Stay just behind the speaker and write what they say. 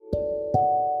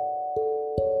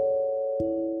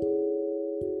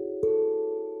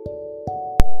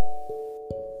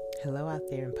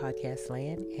there in podcast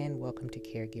land, and welcome to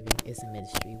Caregiving is a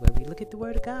Ministry, where we look at the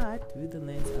Word of God through the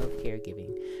lens of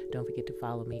caregiving. Don't forget to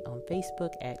follow me on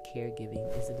Facebook at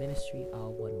Caregiving is a Ministry,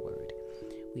 all one word.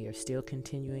 We are still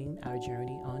continuing our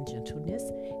journey on gentleness,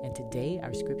 and today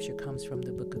our scripture comes from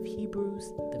the book of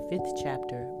Hebrews, the 5th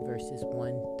chapter, verses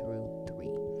 1 through 3.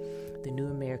 The New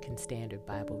American Standard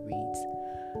Bible reads,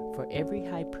 "For every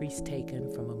high priest taken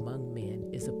from among men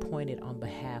is appointed on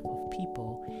behalf of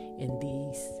people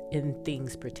in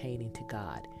things pertaining to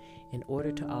God, in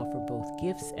order to offer both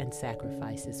gifts and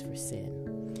sacrifices for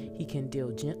sin. He can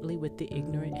deal gently with the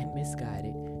ignorant and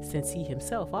misguided, since he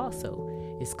himself also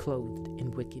is clothed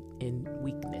in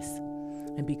weakness.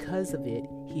 And because of it,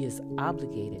 he is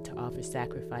obligated to offer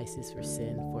sacrifices for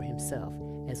sin for himself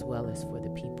as well as for the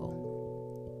people."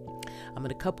 I'm going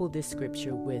to couple this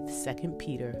scripture with 2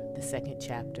 Peter, the 2nd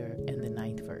chapter, and the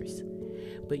 9th verse.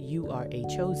 "But you are a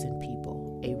chosen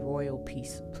people, a royal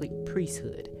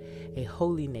priesthood, a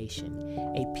holy nation,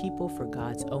 a people for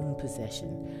God's own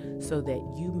possession, so that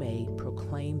you may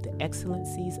proclaim the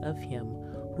excellencies of him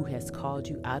who has called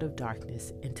you out of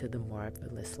darkness into the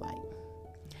marvelous light."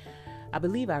 I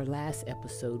believe our last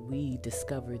episode we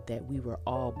discovered that we were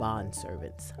all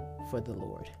bondservants for the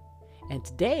Lord. And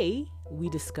today, we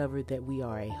discovered that we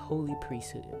are a holy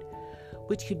priesthood,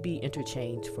 which could be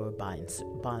interchanged for a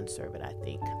bondservant, I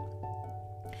think.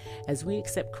 As we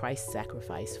accept Christ's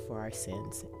sacrifice for our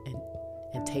sins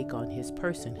and take on his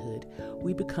personhood,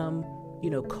 we become,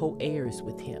 co-heirs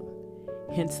with him.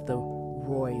 Hence the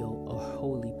royal or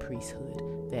holy priesthood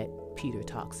that Peter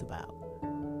talks about.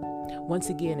 Once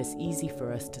again, it's easy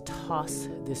for us to toss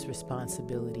this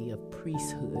responsibility of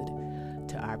priesthood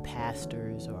to our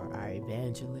pastors or our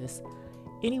evangelists,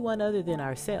 anyone other than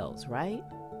ourselves, right?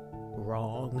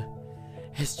 Wrong.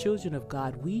 As children of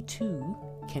God, we too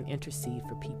can intercede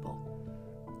for people.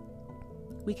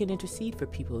 We can intercede for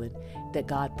people that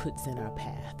God puts in our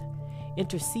path.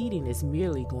 Interceding is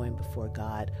merely going before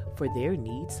God for their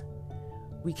needs.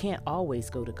 We can't always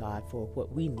go to God for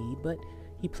what we need, but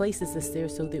he places us there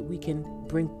so that we can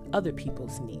bring other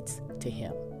people's needs to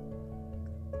him.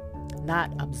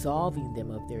 Not absolving them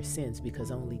of their sins,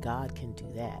 because only God can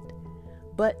do that,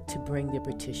 but to bring their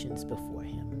petitions before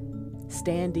him,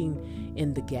 standing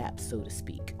in the gap, so to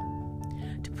speak.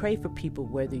 To pray for people,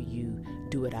 whether you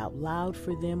do it out loud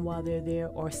for them while they're there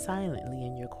or silently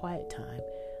in your quiet time,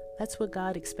 that's what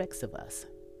God expects of us.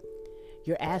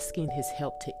 You're asking his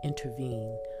help to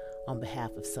intervene on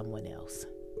behalf of someone else,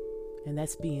 and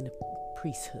that's being a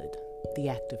priesthood. The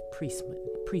act of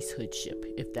priesthoodship,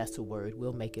 if that's a word.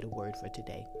 We'll make it a word for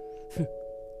today.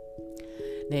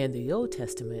 Now, in the Old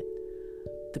Testament,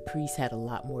 the priests had a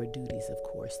lot more duties, of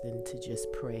course, than to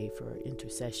just pray for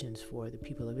intercessions for the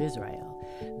people of Israel.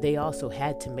 They also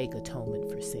had to make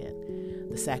atonement for sin.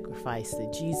 The sacrifice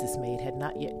that Jesus made had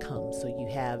not yet come. So you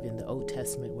have in the Old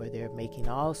Testament where they're making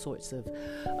all sorts of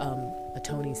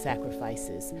atoning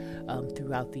sacrifices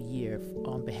throughout the year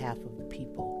on behalf of the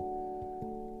people.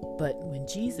 But when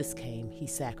Jesus came, he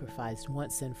sacrificed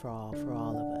once and for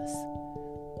all of us.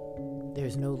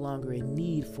 There's no longer a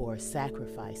need for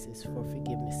sacrifices for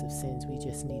forgiveness of sins. We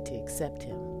just need to accept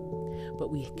him.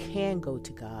 But we can go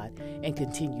to God and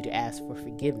continue to ask for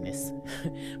forgiveness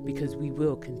because we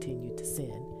will continue to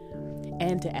sin,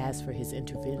 and to ask for his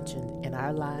intervention in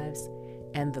our lives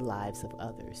and the lives of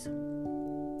others.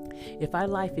 If our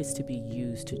life is to be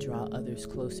used to draw others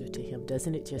closer to him,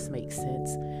 doesn't it just make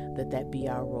sense that be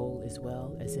our role as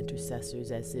well as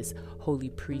intercessors, as this holy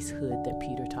priesthood that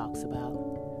Peter talks about?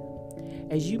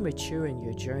 As you mature in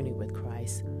your journey with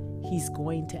Christ, he's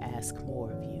going to ask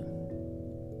more of you.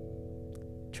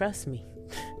 Trust me,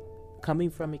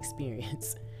 coming from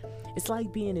experience, it's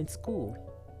like being in school.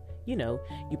 You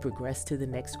progress to the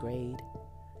next grade,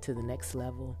 to the next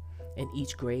level, and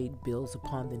each grade builds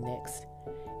upon the next.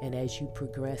 And as you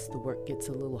progress, the work gets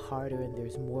a little harder and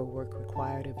there's more work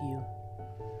required of you.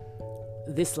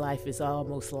 This life is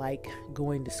almost like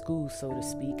going to school, so to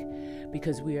speak,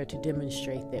 because we are to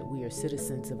demonstrate that we are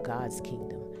citizens of God's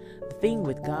kingdom. The thing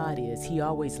with God is he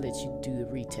always lets you do the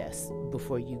retest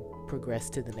before you progress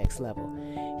to the next level.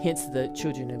 Hence the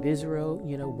children of Israel,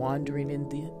 wandering in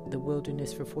the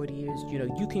wilderness for 40 years.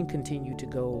 You can continue to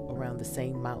go around the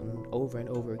same mountain over and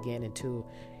over again until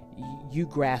you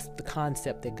grasp the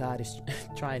concept that God is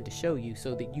trying to show you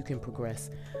so that you can progress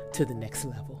to the next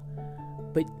level.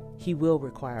 But he will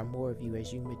require more of you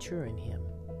as you mature in him.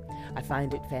 I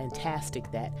find it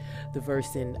fantastic that the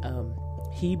verse in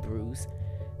Hebrews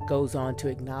goes on to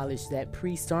acknowledge that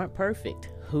priests aren't perfect.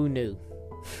 Who knew?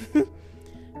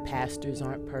 Pastors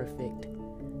aren't perfect.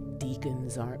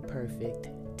 Deacons aren't perfect.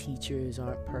 Teachers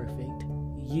aren't perfect.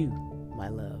 You, my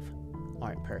love,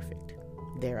 aren't perfect.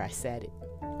 There, I said it.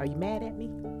 Are you mad at me?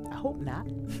 I hope not,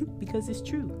 because it's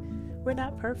true. We're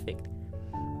not perfect.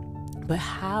 But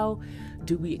how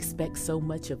do we expect so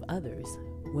much of others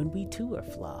when we too are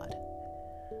flawed?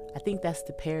 I think that's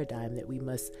the paradigm that we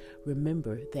must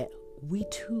remember, that we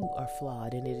too are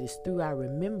flawed, and it is through our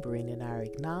remembering and our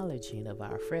acknowledging of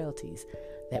our frailties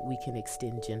that we can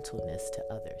extend gentleness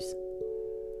to others.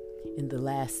 In the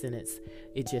last sentence,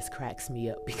 it just cracks me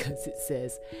up because it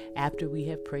says, after we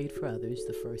have prayed for others,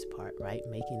 the first part, right?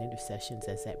 Making intercessions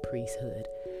as that priesthood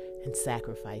and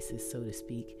sacrifices, so to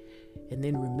speak, and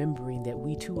then remembering that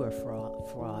we too are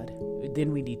fraud,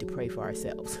 then we need to pray for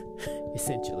ourselves,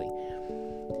 essentially.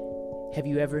 Have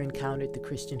you ever encountered the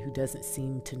Christian who doesn't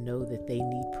seem to know that they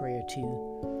need prayer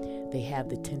too? They have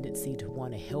the tendency to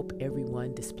want to help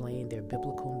everyone, displaying their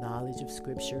biblical knowledge of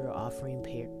Scripture, offering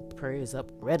prayers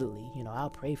up readily. I'll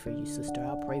pray for you, sister.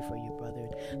 I'll pray for you, brother.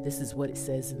 This is what it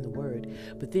says in the Word.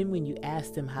 But then when you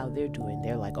ask them how they're doing,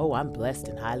 they're like, oh, I'm blessed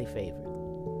and highly favored.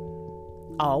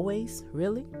 Always?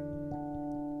 Really?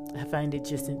 I find it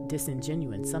just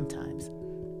disingenuous sometimes.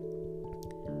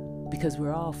 Because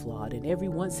we're all flawed, and every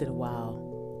once in a while,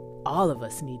 all of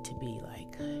us need to be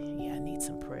like, yeah, I need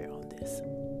some prayer on this.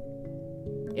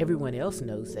 Everyone else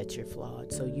knows that you're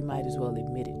flawed, so you might as well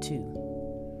admit it too.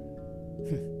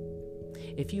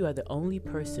 If you are the only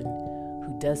person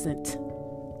who doesn't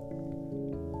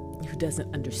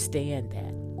understand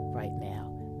that right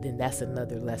now, then that's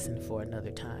another lesson for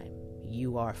another time.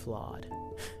 You are flawed.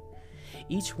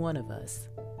 Each one of us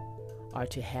are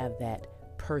to have that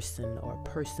person or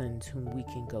persons whom we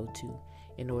can go to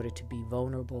in order to be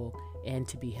vulnerable and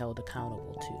to be held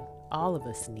accountable to. All of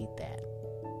us need that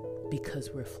because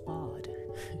we're flawed.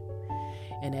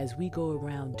 And as we go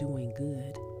around doing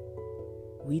good,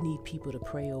 we need people to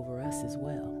pray over us as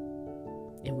well.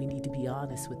 And we need to be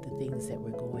honest with the things that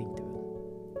we're going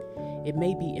through. It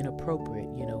may be inappropriate,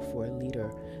 for a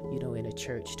leader, in a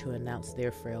church to announce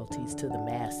their frailties to the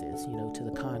masses, to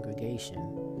the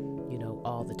congregation,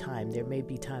 all the time. There may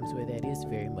be times where that is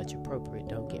very much appropriate,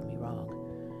 don't get me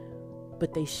wrong.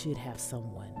 But they should have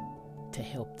someone to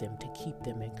help them, to keep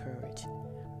them encouraged.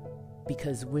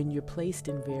 Because when you're placed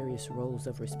in various roles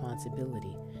of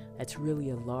responsibility, that's really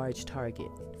a large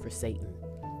target for Satan.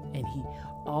 And he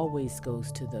always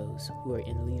goes to those who are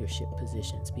in leadership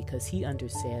positions because he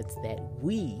understands that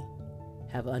we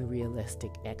have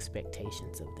unrealistic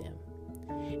expectations of them.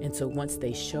 And so once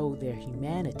they show their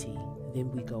humanity, then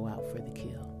we go out for the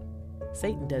kill.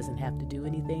 Satan doesn't have to do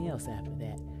anything else after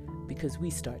that because we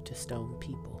start to stone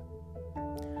people.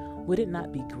 Would it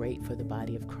not be great for the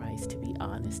body of Christ to be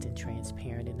honest and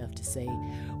transparent enough to say,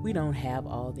 we don't have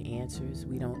all the answers,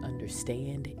 we don't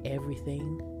understand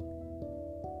everything?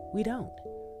 We don't,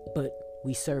 but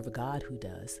we serve a God who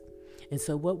does. And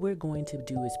so what we're going to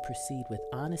do is proceed with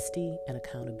honesty and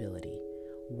accountability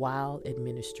while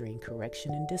administering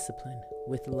correction and discipline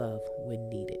with love when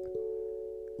needed.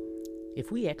 If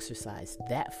we exercise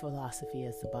that philosophy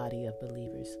as the body of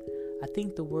believers, I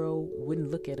think the world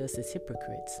wouldn't look at us as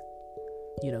hypocrites,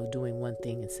 doing one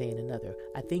thing and saying another.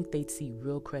 I think they'd see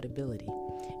real credibility,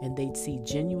 and they'd see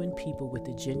genuine people with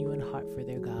a genuine heart for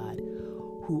their God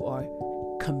who are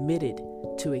committed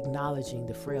to acknowledging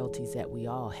the frailties that we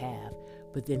all have,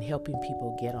 but then helping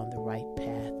people get on the right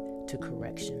path to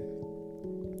correction.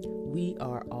 We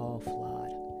are all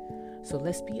flawed. So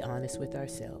let's be honest with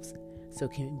ourselves so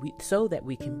that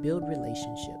we can build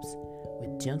relationships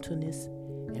with gentleness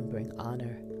and bring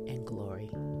honor and glory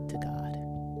to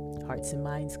God. Hearts and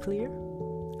minds clear?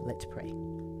 Let's pray.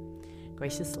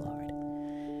 Gracious Lord,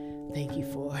 thank you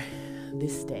for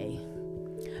this day,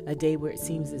 a day where it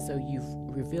seems as though you've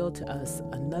revealed to us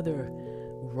another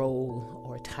role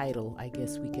or title, I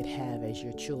guess we could have as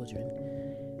your children,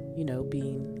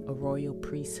 being a royal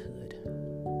priesthood,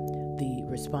 the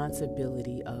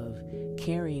responsibility of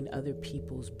carrying other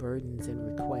people's burdens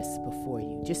and requests before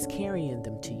you, just carrying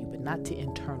them to you, but not to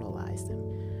internalize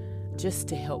them, just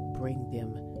to help bring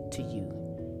them to you,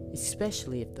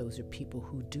 especially if those are people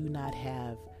who do not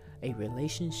have a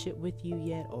relationship with you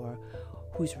yet, or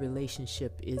whose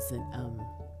relationship is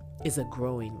a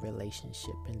growing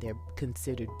relationship and they're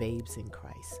considered babes in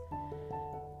Christ.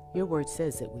 Your word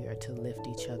says that we are to lift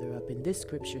each other up, and this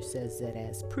scripture says that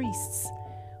as priests,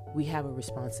 we have a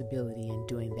responsibility in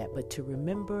doing that, but to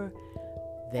remember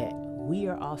that we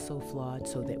are also flawed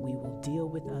so that we will deal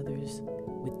with others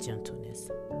with gentleness.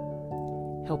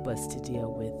 Help us to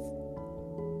deal with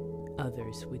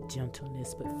others with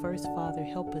gentleness, but first, Father,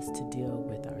 help us to deal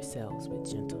with ourselves with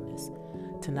gentleness,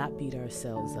 to not beat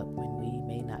ourselves up when we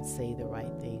may not say the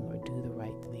right thing or do the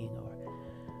right thing, or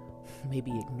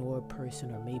maybe ignore a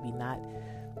person, or maybe not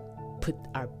put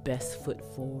our best foot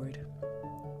forward,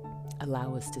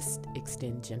 allow us to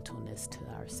extend gentleness to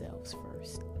ourselves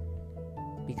first.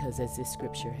 Because as this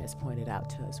scripture has pointed out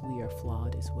to us, we are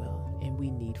flawed as well, and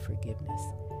we need forgiveness.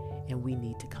 And we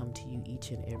need to come to you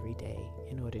each and every day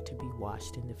in order to be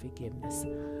washed in the forgiveness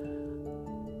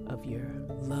of your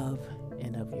love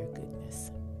and of your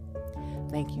goodness.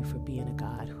 Thank you for being a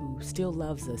God who still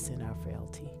loves us in our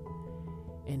frailty,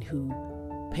 and who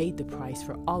paid the price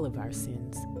for all of our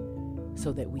sins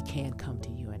so that we can come to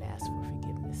you and ask for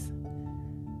forgiveness.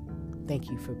 Thank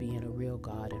you for being a real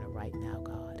God and a right now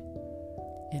God.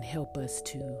 And help us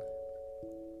to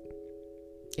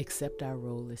accept our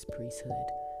role as priesthood,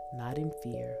 not in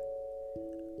fear,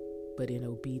 but in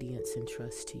obedience and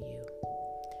trust to you.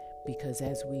 Because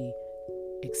as we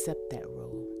accept that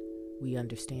role, we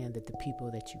understand that the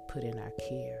people that you put in our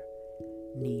care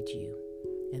need you,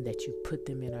 and that you put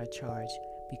them in our charge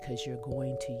because you're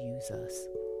going to use us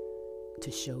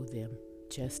to show them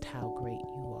just how great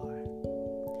you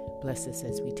are. Bless us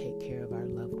as we take care of our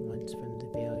loved ones from the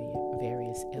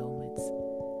various ailments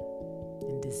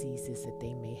and diseases that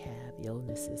they may have,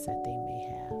 illnesses that they may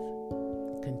have.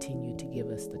 Continue to give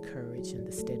us the courage and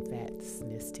the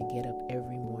steadfastness to get up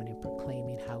every morning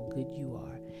proclaiming how good you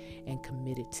are, and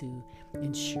committed to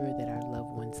ensure that our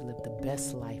loved ones live the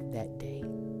best life that day.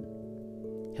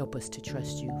 Help us to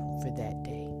trust you for that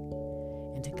day,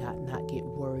 and to not get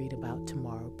worried about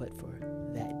tomorrow, but for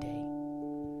that day.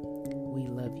 We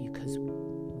love you because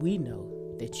we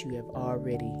know that you have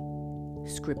already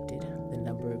scripted the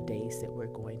number of days that we're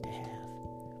going to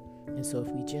have. And so if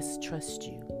we just trust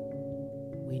you,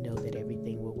 we know that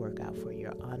everything will work out for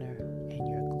your honor and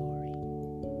your glory.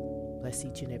 Bless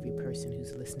each and every person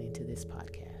who's listening to this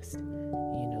podcast.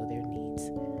 You know their needs.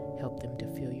 Help them to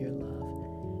feel your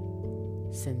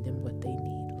love. Send them what they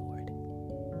need, Lord,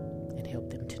 and help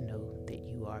them to know that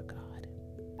you are God.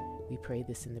 We pray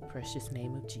this in the precious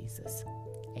name of Jesus.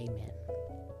 Amen.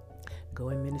 Go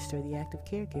and minister the act of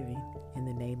caregiving in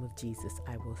the name of Jesus.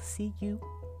 I will see you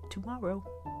tomorrow.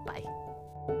 Bye.